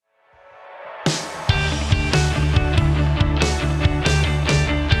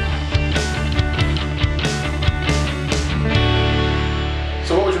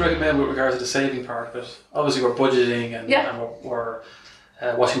then with regard to the saving part of it? Obviously, we're budgeting and we're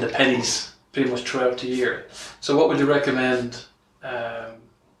watching the pennies pretty much throughout the year. So what would you recommend?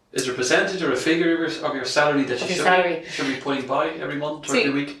 Is there a percentage or a figure of your salary that you should be putting by every month or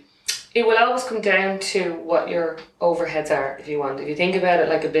every week? It will always come down to what your overheads are, if you want. If you think about it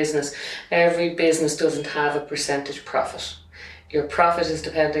like a business, every business doesn't have a percentage profit. Your profit is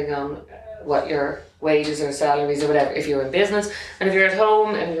depending on what your wages or salaries or whatever, if you're in business. And if you're at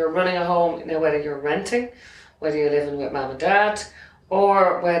home and you're running a home, you know, whether you're renting, whether you're living with mum and dad,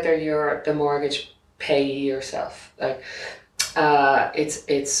 or whether you're the mortgage payee yourself. Like,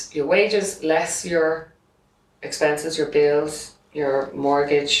 it's your wages less your expenses, your bills, your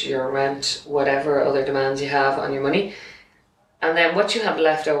mortgage, your rent, whatever other demands you have on your money. And then what you have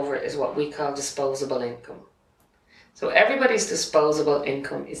left over is what we call disposable income. So everybody's disposable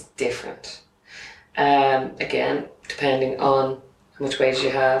income is different. Again, depending on how much wage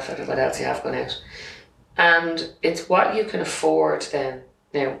you have and what else you have going out. And it's what you can afford then.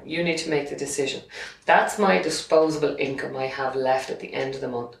 Now, you need to make the decision. That's my disposable income I have left at the end of the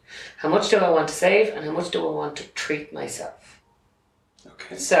month. How much do I want to save and how much do I want to treat myself?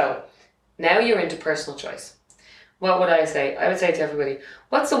 Okay. So, now you're into personal choice. What would I say? I would say to everybody,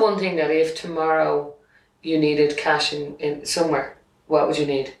 what's the one thing that if tomorrow you needed cash in somewhere, what would you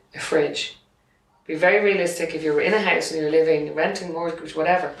need? A fridge. Be very realistic. If you're in a house and you're living, renting, mortgage,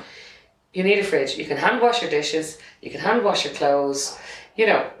 whatever, you need a fridge. You can hand wash your dishes, you can hand wash your clothes. You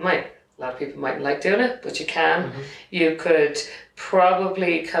know, a lot of people mightn't like doing it, but you can. Mm-hmm. You could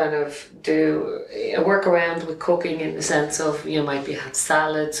probably kind of do a workaround with cooking in the sense of you might be had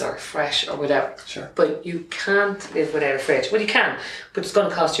salads or fresh or whatever. Sure. But you can't live without a fridge. Well, you can, but it's going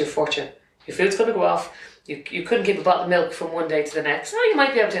to cost you a fortune. Your food's going to go off. You couldn't keep a bottle of milk from one day to the next. Oh, you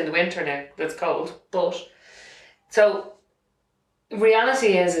might be able to in the winter now that's cold. But, so,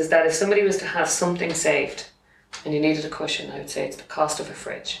 reality is that if somebody was to have something saved and you needed a cushion, I would say it's the cost of a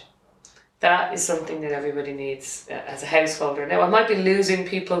fridge. That is something that everybody needs as a householder. Now, I might be losing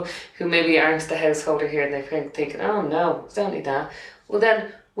people who maybe aren't the householder here and they're thinking, oh no, I don't need that. Well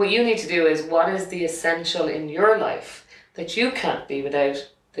then, what you need to do is what is the essential in your life that you can't be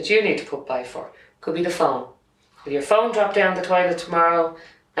without, that you need to put by for. Could be the phone. If your phone dropped down the toilet tomorrow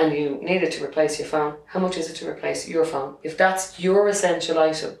and you needed to replace your phone, how much is it to replace your phone? If that's your essential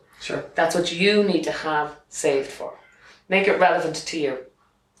item, sure, that's what you need to have saved for. Make it relevant to you.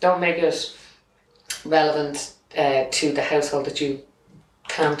 Don't make it relevant to the household that you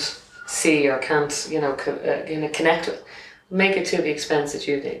can't see or can't, connect with. Make it to the expense that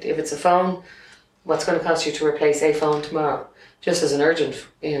you need. If it's a phone, what's going to cost you to replace a phone tomorrow? Just as an urgent,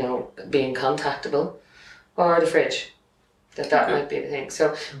 being contactable, or the fridge. That might be the thing.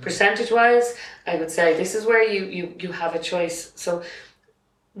 So percentage-wise, I would say this is where you have a choice. So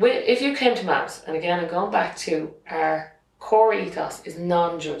if you came to MABS, and again, I'm going back to our core ethos is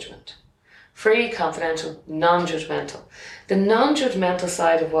non-judgment. Free, confidential, non-judgmental. The non-judgmental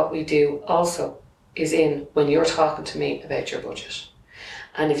side of what we do also is in when you're talking to me about your budget.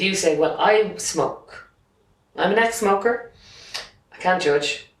 And if you say, well, I smoke. I'm an ex-smoker. I can't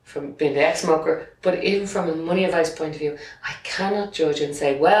judge from being the ex-smoker, but even from a money advice point of view, I cannot judge and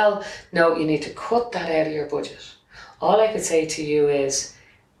say, well, no, you need to cut that out of your budget. All I could say to you is,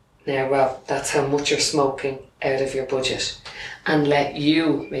 now, Rob, that's how much you're smoking out of your budget, and let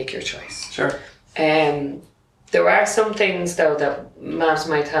you make your choice. Sure. There are some things though that MABS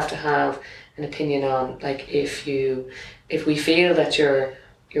might have to have an opinion on, like if we feel that you're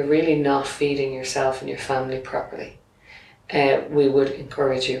really not feeding yourself and your family properly, we would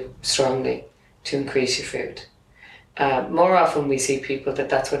encourage you strongly to increase your food. More often we see people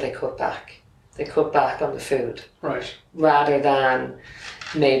that's where they cut back. They cut back on the food. Right. Rather than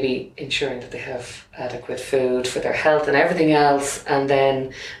maybe ensuring that they have adequate food for their health and everything else, and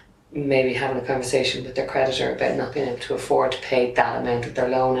then maybe having a conversation with their creditor about not being able to afford to pay that amount of their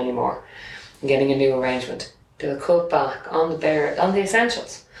loan anymore and getting a new arrangement. They'll cut back on the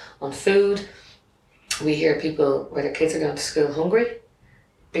essentials. On food, we hear people where their kids are going to school hungry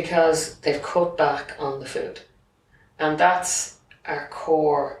because they've cut back on the food. And that's our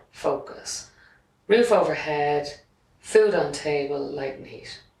core focus. Roof overhead, food on table, light and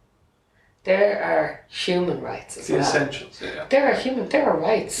heat. There are human rights as well. The essentials, yeah. There are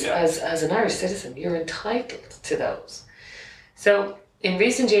rights as an Irish citizen. You're entitled to those. So in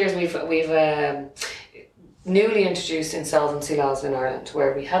recent years we've newly introduced insolvency laws in Ireland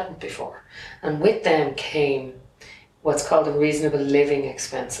where we hadn't before. And with them came what's called a reasonable living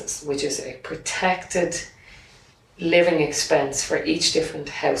expenses, which is a protected living expense for each different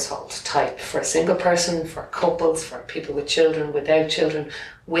household type, for a single person, for couples, for people with children, without children,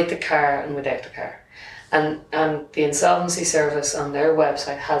 with the car and without the car. And the Insolvency Service on their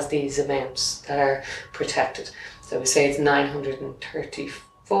website has these amounts that are protected. So we say it's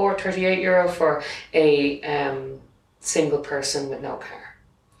 €934.38 for a single person with no car.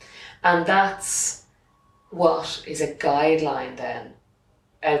 And that's what is a guideline then.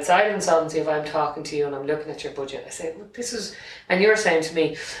 Outside of insolvency, if I'm talking to you and I'm looking at your budget, I say, look, this is, and you're saying to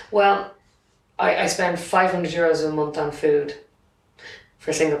me, well, I spend €500 a month on food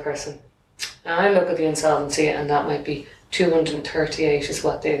for a single person. And I look at the insolvency and that might be 238 is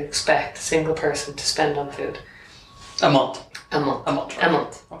what they expect a single person to spend on food. A month. A month. A month. Right. A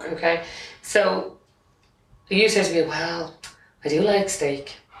month. Okay. So you say to me, well, I do like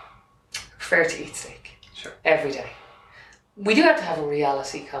steak. I prefer to eat steak. Sure. Every day. We do have to have a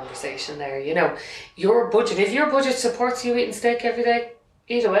reality conversation there. You know, your budget, if your budget supports you eating steak every day,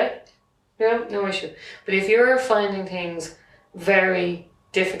 eat away. You know, no issue. But if you're finding things very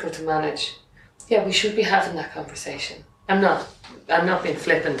difficult to manage, yeah, we should be having that conversation. I'm not being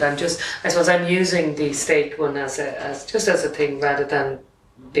flippant. I suppose I'm using the steak one as just as a thing rather than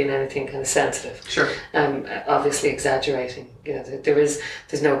being anything kind of sensitive. Sure. Obviously exaggerating. You know, there's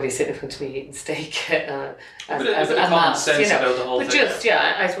nobody sitting in front of me eating steak as a common sense, you know. About the whole but thing. Just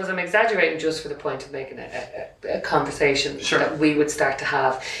I suppose I'm exaggerating just for the point of making a conversation sure. that we would start to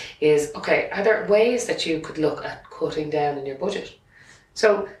have is, okay, are there ways that you could look at cutting down in your budget?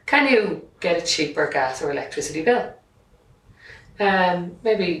 So can you get a cheaper gas or electricity bill?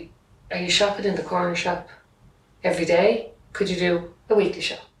 Maybe are you shopping in the corner shop every day? Could you do a weekly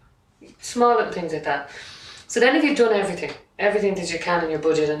shop? Small little things like that. So then if you've done everything that you can in your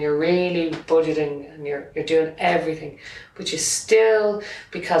budget and you're really budgeting and you're doing everything, but you still,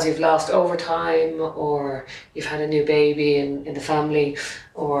 because you've lost overtime or you've had a new baby in the family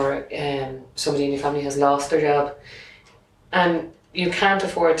or somebody in your family has lost their job and you can't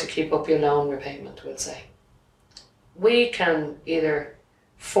afford to keep up your loan repayment, we'll say. We can either,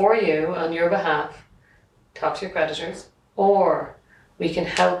 for you, on your behalf, talk to your creditors, or we can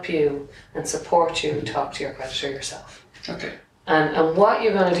help you and support you talk to your creditor yourself. Okay. And what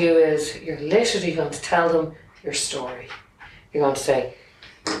you're going to do is you're literally going to tell them your story. You're going to say,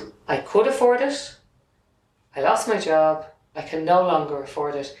 I could afford it, I lost my job, I can no longer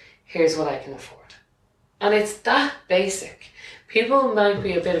afford it, here's what I can afford. And it's that basic. People might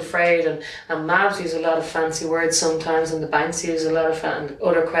be a bit afraid, and MABs use a lot of fancy words sometimes, and the banks use a lot of and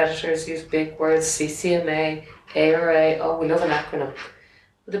other creditors use big words, CCMA, ARA, oh, we love an acronym.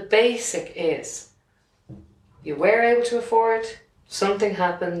 But the basic is, you were able to afford, something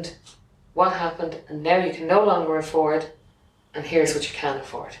happened, what happened, and now you can no longer afford, and here's what you can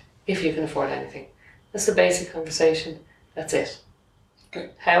afford, if you can afford anything. That's the basic conversation, that's it.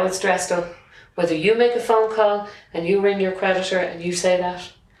 Okay. How it's dressed up, whether you make a phone call and you ring your creditor and you say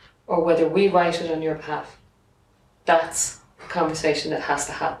that, or whether we write it on your behalf. That's a conversation that has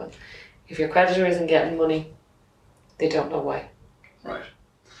to happen. If your creditor isn't getting money, they don't know why. Right.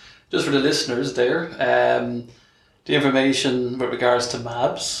 Just for the listeners there, the information with regards to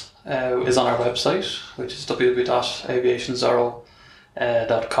MABs is on our website, which is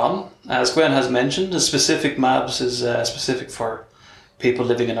www.aviationzero.com. As Gwen has mentioned, the specific MABs is specific for people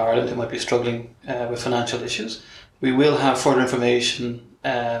living in Ireland who might be struggling with financial issues. We will have further information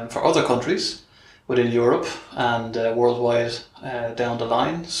for other countries within Europe and worldwide down the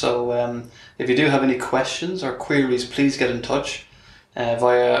line. So if you do have any questions or queries, please get in touch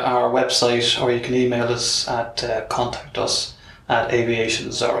via our website, or you can email us at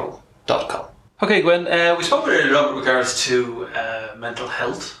contactus@aviationzero.com. Okay, Gwen, we spoke earlier about with regards to mental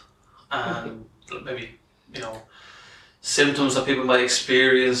health and maybe, symptoms that people might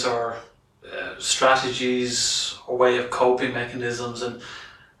experience or strategies or way of coping mechanisms. And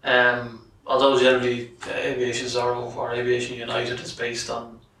although generally Aviation Zero or Aviation United is based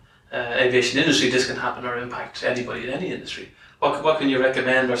on aviation industry, this can happen or impact anybody in any industry. What can you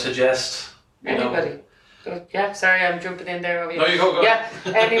recommend or suggest? Anybody. Yeah, sorry, I'm jumping in there. No, you go. Yeah,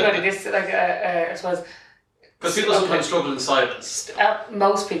 anybody. This, I suppose... Because people sometimes struggle in silence.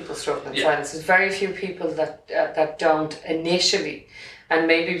 Most people struggle in silence. There's very few people that don't initially. And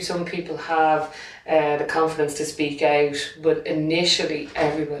maybe some people have the confidence to speak out, but initially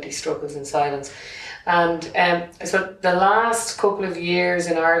everybody struggles in silence. And so the last couple of years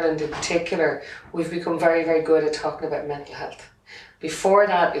in Ireland in particular, we've become very, very good at talking about mental health. Before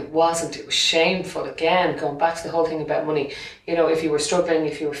that, it wasn't. It was shameful. Again, going back to the whole thing about money. You know, if you were struggling,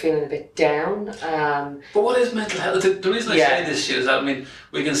 if you were feeling a bit down. But what is mental health? The reason I say this is that, I mean,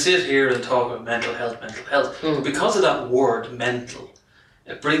 we can sit here and talk about mental health, but because of that word mental,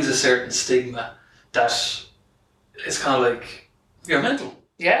 it brings a certain stigma that it's kind of like, you're mental.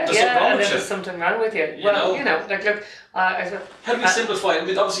 Yeah, and there's something wrong with you. Like, look, how do we simplify it? I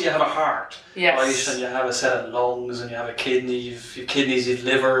mean, obviously you have a heart, yes, right? And you have a set of lungs, and you have a kidney, you've kidneys, you've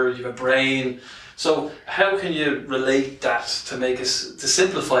liver, you've a brain. So how can you relate that to to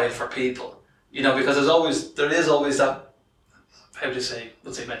simplify it for people? You know, because there is always that, how do you say,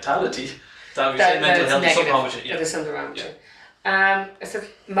 let's say mentality, that we say mental health is something wrong with you. There's something wrong with you. So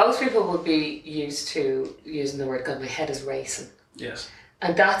most people would be used to using the word, God, my head is racing. Yes.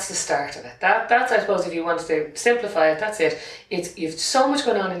 And that's the start of it. That's, I suppose, if you wanted to simplify it, that's it. You've so much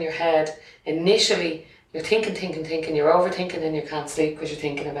going on in your head. Initially, you're thinking, you're overthinking, and you can't sleep because you're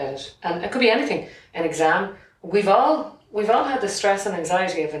thinking about it. And it could be anything. An exam. We've all had the stress and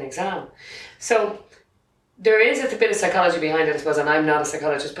anxiety of an exam. So there is a bit of psychology behind it, I suppose, and I'm not a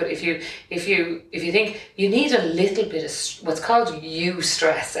psychologist, but if you think you need a little bit of what's called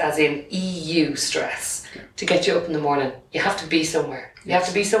eustress, as in EU stress, to get you up in the morning. You have to be somewhere. You have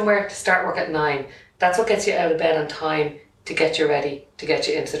to be somewhere to start work at 9. That's what gets you out of bed on time, to get you ready, to get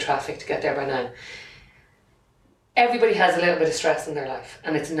you into the traffic, to get there by 9. Everybody has a little bit of stress in their life,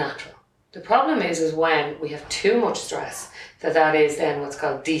 and it's natural. The problem is when we have too much stress, that is then what's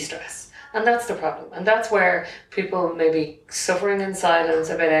called de-stress. And that's the problem. And that's where people may be suffering in silence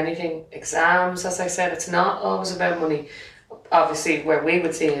about anything. Exams, as I said, it's not always about money. Obviously, where we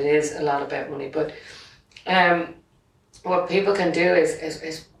would see it is a lot about money. But what people can do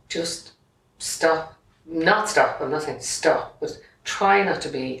is just stop. Not stop, I'm not saying stop, but try not to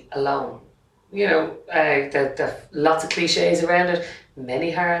be alone. You know, the lots of cliches around it.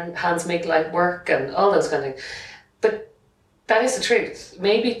 Many hands make light work and all those kind of things. But that is the truth.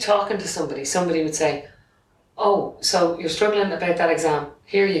 Maybe talking to somebody would say, oh, so you're struggling about that exam.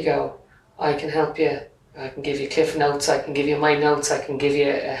 Here you go. I can help you. I can give you cliff notes. I can give you my notes. I can give you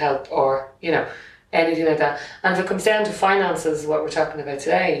a help, or, you know, anything like that. And if it comes down to finances, what we're talking about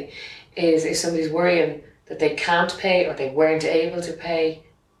today is if somebody's worrying that they can't pay or they weren't able to pay,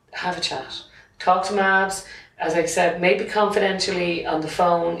 have a chat. Talk to MABS. As I said, maybe confidentially on the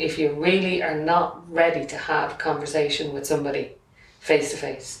phone if you really are not ready to have a conversation with somebody face to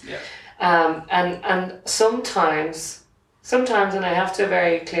face. And sometimes, and I have to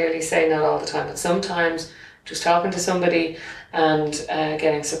very clearly say not all the time, but sometimes just talking to somebody and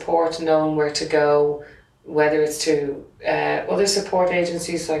getting support, knowing where to go, whether it's to other support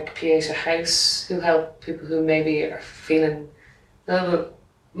agencies like Pieta House, who help people who maybe are feeling a little bit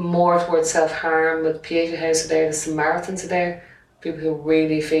more towards self-harm. With Pieta House are there, the Samaritans are there, people who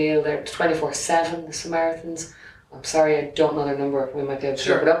really feel they're 24/7, the Samaritans. I'm sorry, I don't know their number, we might be able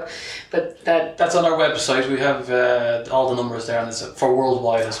to look it up. But that's on our website. We have all the numbers there, and it's for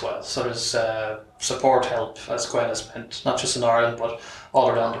worldwide as well. So there's support help, as Gwen has meant, not just in Ireland, but all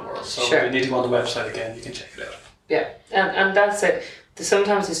around the world. So if you need to go on the website again, you can check it out. Yeah, and that's it.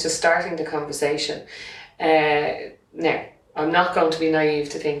 Sometimes it's just starting the conversation. Now, I'm not going to be naive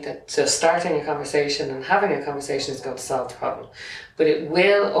to think that just starting a conversation and having a conversation is going to solve the problem. But it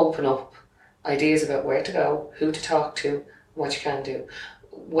will open up ideas about where to go, who to talk to, what you can do.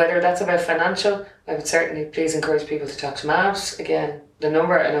 Whether that's about financial, I would certainly please encourage people to talk to MABS. Again, the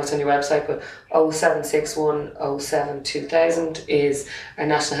number, I know it's on your website, but 0761 07 2000 is our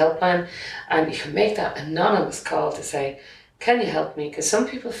national helpline. And you can make that anonymous call to say, can you help me? Because some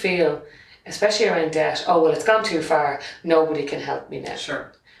people feel, especially around debt, oh, well, it's gone too far, nobody can help me now.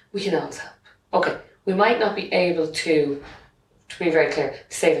 Sure. We can always help. Okay, we might not be able to be very clear,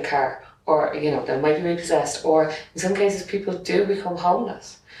 save a car, or, you know, they might be repossessed, or in some cases people do become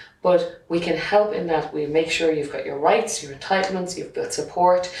homeless. But we can help in that. We make sure you've got your rights, your entitlements, you've got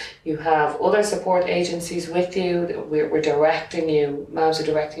support, you have other support agencies with you, we're directing you, MABS are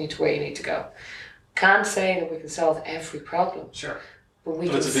directing you to where you need to go. Can't say that we can solve every problem. Sure. But we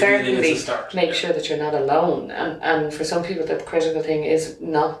can certainly make sure that you're not alone. And for some people, the critical thing is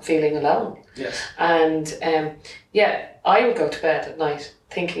not feeling alone. Yes. And I would go to bed at night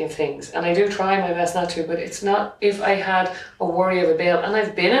thinking of things. And I do try my best not to, but it's not, if I had a worry of a bill, and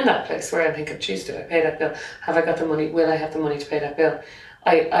I've been in that place where I'm thinking, geez, did I pay that bill? Have I got the money? Will I have the money to pay that bill?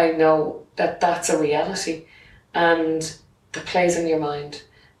 I know that that's a reality. And that plays in your mind.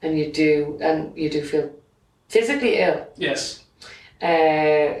 And you do feel physically ill. Yes.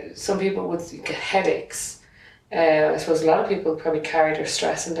 Some people would get headaches. I suppose a lot of people probably carry their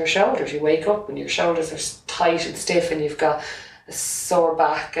stress in their shoulders. You wake up and your shoulders are tight and stiff, and you've got a sore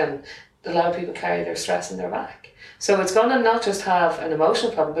back, and a lot of people carry their stress in their back. So it's going to not just have an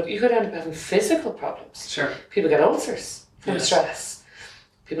emotional problem, but you could end up having physical problems. Sure. People get ulcers from stress.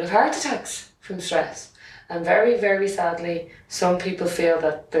 People have heart attacks from stress. And very, very sadly, some people feel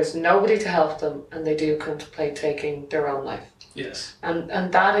that there's nobody to help them, and they do contemplate taking their own life. Yes.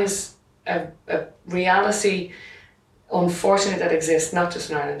 And that is a reality, unfortunately, that exists not just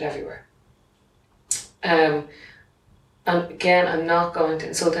in Ireland, everywhere. And again, I'm not going to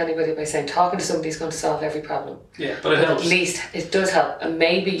insult anybody by saying talking to somebody is going to solve every problem. Yeah, but it helps. At least it does help. And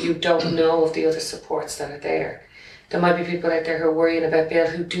maybe you don't know of the other supports that are there. There might be people out there who are worrying about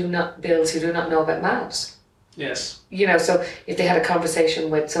bills who do not know about MABS. Yes. You know, so if they had a conversation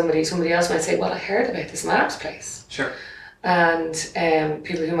with somebody else might say, well, I heard about this MABS place. Sure. And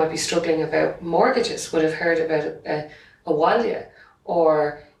people who might be struggling about mortgages would have heard about a Walia,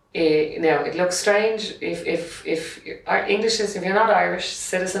 or it looks strange if you're not Irish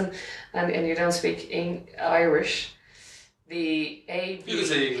citizen and you don't speak Irish, the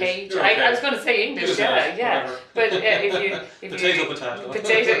ABH. I was going to say English, yeah. But if potato,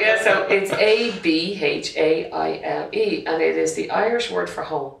 yeah. So it's ABHAILE, and it is the Irish word for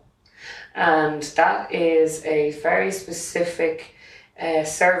home, and that is a very specific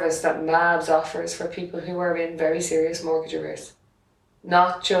service that MABS offers for people who are in very serious mortgage arrears.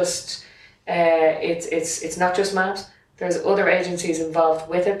 Not just it's not just MABS. There's other agencies involved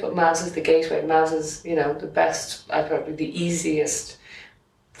with it, but MABS is the gateway. MABS is, the best, probably the easiest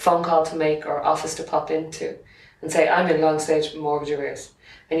phone call to make or office to pop into and say, I'm in long stage mortgage arrears.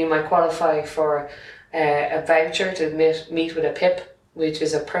 And you might qualify for a voucher to meet with a PIP, which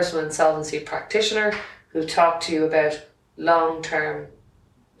is a personal insolvency practitioner who talk to you about long-term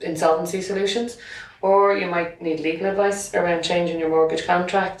insolvency solutions. Or you might need legal advice around changing your mortgage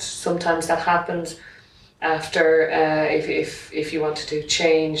contract. Sometimes that happens after if you wanted to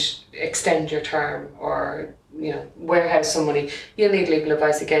extend your term, or warehouse some money. You'll need legal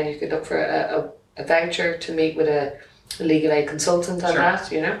advice again. You could look for a voucher to meet with a legal aid consultant on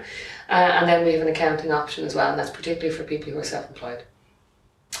that. And then we have an accounting option as well, and that's particularly for people who are self-employed.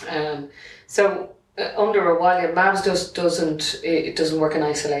 So under a while, MABS doesn't work in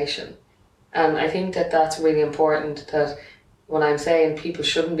isolation. And I think that that's really important, that when I'm saying people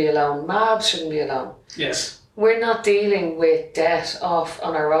shouldn't be alone, MABS shouldn't be alone. Yes. We're not dealing with debt off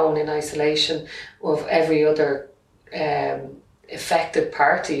on our own in isolation of every other affected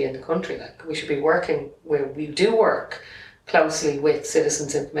party in the country. Like, we should be working where we do work closely with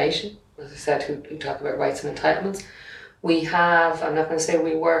Citizens Information, as I said, who talk about rights and entitlements. We have, I'm not going to say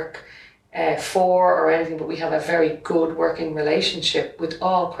we work for or anything, but we have a very good working relationship with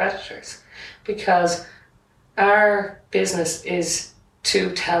all creditors, because our business is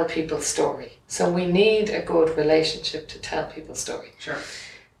to tell people's story. So we need a good relationship to tell people's story. Sure.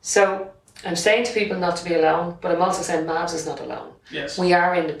 So I'm saying to people not to be alone, but I'm also saying MABS is not alone. Yes. We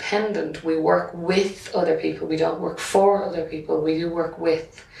are independent. We work with other people. We don't work for other people. We do work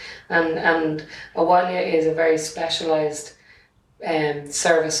with. And Awalia is a very specialised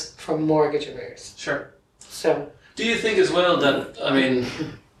service for mortgage arrears. Sure. So, do you think as well that,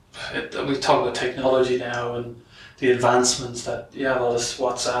 we talk about technology now and the advancements that you have all this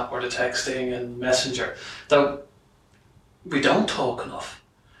WhatsApp or the texting and Messenger, that we don't talk enough?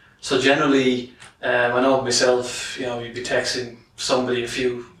 So generally, I know myself, you'd be texting somebody a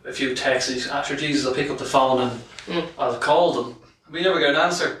few texts, after Jesus, I'll pick up the phone and I'll call them. We never get an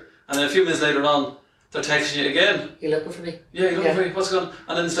answer. And then a few minutes later on, they're texting you again. You're looking for me? Yeah, you're looking for me. What's going on?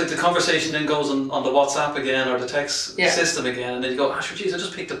 And then it's like the conversation then goes on the WhatsApp again, or the text system again, and then you go, sure, geez, I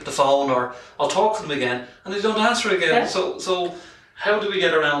just picked up the phone, or I'll talk to them again, and they don't answer again. Yeah. So how do we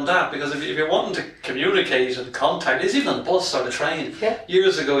get around that? Because if you're wanting to communicate and contact, it's even on the bus or the train. Yeah.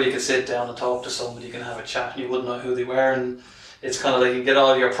 Years ago, you could sit down and talk to somebody, you can have a chat, and you wouldn't know who they were, and it's kind of like you get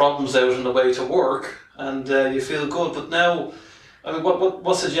all your problems out on the way to work, and you feel good. But now,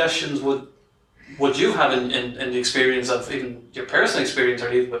 what suggestions would you have in the experience of even your personal experience,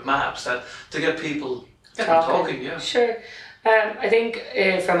 or even with MABS, that to get people talking? Yeah. Sure. I think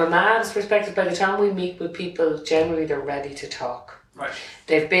from a MABS perspective, by the time we meet with people, generally they're ready to talk. Right.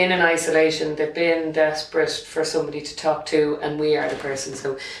 They've been in isolation, they've been desperate for somebody to talk to, and we are the person.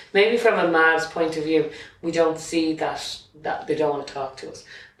 So maybe from a MABS point of view, we don't see that they don't want to talk to us.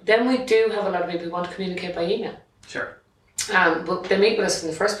 But then we do have a lot of people who want to communicate by email. Sure. But they meet with us in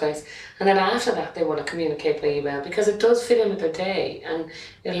the first place, and then after that they want to communicate by email, because it does fit in with their day and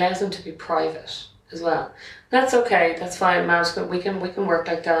it allows them to be private as well. That's okay, that's fine, MABS, we can work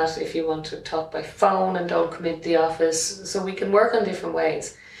like that if you want to talk by phone and don't come into the office, so we can work on different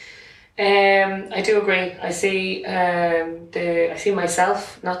ways. I do agree. I see I see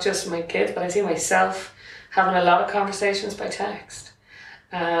myself, not just my kids, but I see myself having a lot of conversations by text,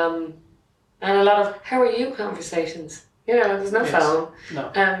 and a lot of "how are you" conversations. You know, there's no phone,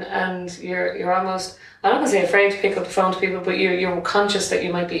 and you're almost, I'm not going to say afraid to pick up the phone to people, but you're conscious that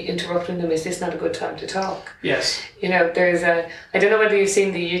you might be interrupting them. Is this not a good time to talk? Yes. You know, there's I don't know whether you've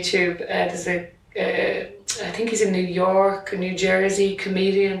seen the YouTube. There's I think he's in New York, New Jersey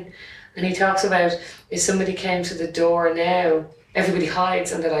comedian, and he talks about if somebody came to the door now, everybody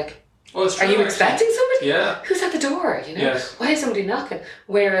hides and they're like, well, it's true, are you expecting somebody? Yeah. Who's at the door? You know, yes. Why is somebody knocking?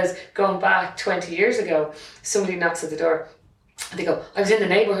 Whereas going back 20 years ago, somebody knocks at the door. And they go, I was in the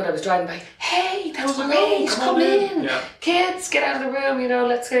neighbourhood, I was driving by, hey, that's great, come in. Yeah. Kids, get out of the room, you know,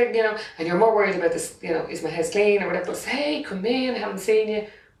 let's go, you know, and you're more worried about this, you know, is my house clean or whatever, but hey, come in, I haven't seen you.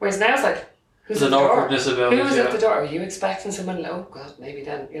 Whereas now it's like, who's at the door? Who's at the door? Are you expecting someone? Oh God, maybe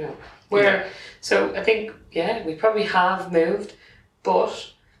then, you know. So I think, we probably have moved,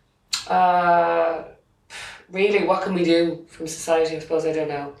 but really, what can we do from society? I suppose, I don't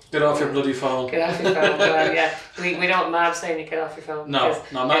know. Get off your bloody phone. Get off your phone. Well, we don't MAB saying you get off your phone. No,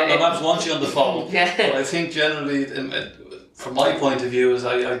 MABs want you on the phone. Yeah. But I think generally, from my point of view, is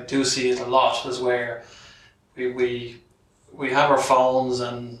I do see it a lot as where we have our phones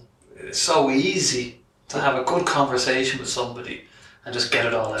and it's so easy to have a good conversation with somebody and just get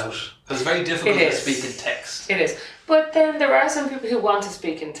it all out. Because it's very difficult to speak in text. It is. But then there are some people who want to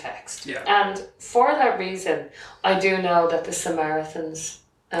speak in text. Yeah. And for that reason, I do know that the Samaritans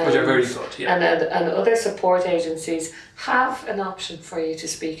which are very good, yeah. And other support agencies have an option for you to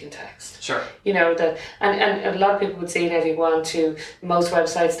speak in text. Sure. You know, and a lot of people would see it if you want to. Most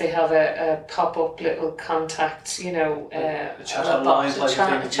websites, they have a pop-up little contact, you know, a chat online type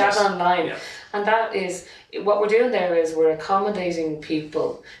of thing. Chat online. Yeah. And that is, what we're doing there is we're accommodating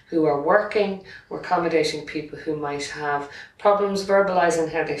people who are working, we're accommodating people who might have problems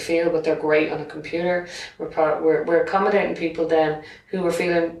verbalising how they feel, but they're great on a computer. We're accommodating people then who are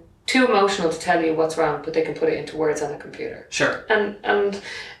feeling too emotional to tell you what's wrong, but they can put it into words on a computer. Sure. And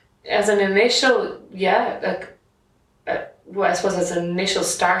as an initial, I suppose as an initial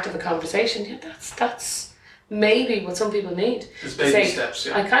start of a conversation, that's maybe what some people need. It's baby steps,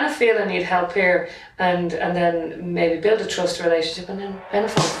 yeah. I kind of feel I need help here, and then maybe build a trust relationship and then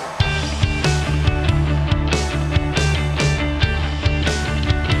benefit.